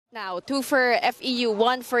Now, 2 for FEU,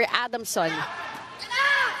 1 for Adamson.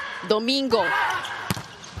 Domingo.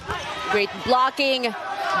 Great blocking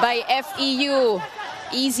by FEU.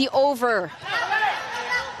 Easy over.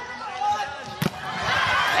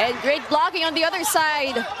 And great blocking on the other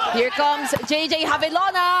side. Here comes JJ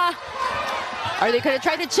Javelona. Are they going to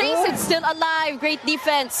try to chase it? Still alive. Great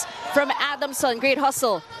defense from Adamson. Great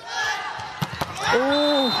hustle.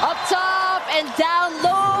 Ooh. Up top and down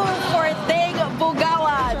low for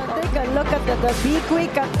Bugaoan. Take a look at the big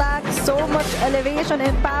quick attack. So much elevation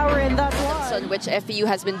and power in that one. Which FEU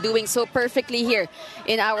has been doing so perfectly here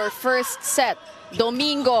in our first set.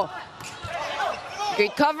 Domingo.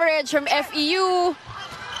 Great coverage from FEU.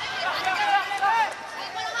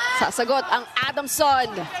 Sasagot ang Adamson.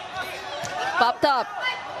 Popped up.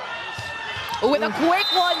 With a quick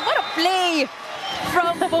one. What a play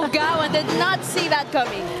from Bugaoan. Did not see that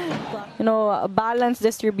coming. You know, balanced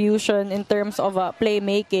distribution in terms of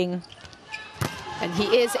playmaking. And he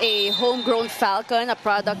is a homegrown Falcon, a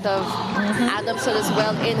product of Adamson as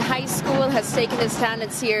well. In high school, has taken his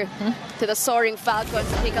talents here to the Soaring Falcons.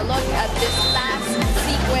 Take a look at this last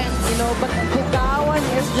sequence. You know, but Bugaoan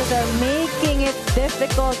is just making it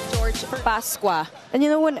difficult. George Pasqua. And you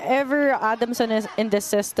know, whenever Adamson is in the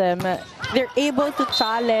system, they're able to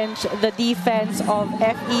challenge the defense of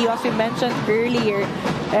FEU. As we mentioned earlier,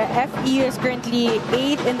 FEU is currently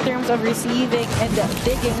 8th in terms of receiving and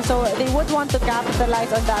digging. So they would want to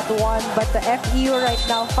capitalize on that one. But the FEU right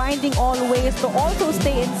now finding all ways to also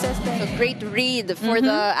stay insistent. A great read for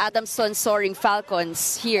the Adamson Soaring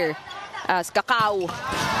Falcons here. As Kakao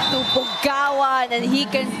to Bugaoan, and he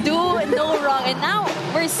can do no wrong. And now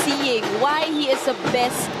we're seeing why he is the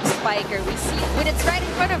best spiker. We see when it's right in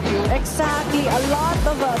front of you. Exactly. A lot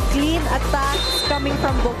of clean attacks coming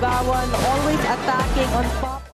from Bugaoan, always attacking on top.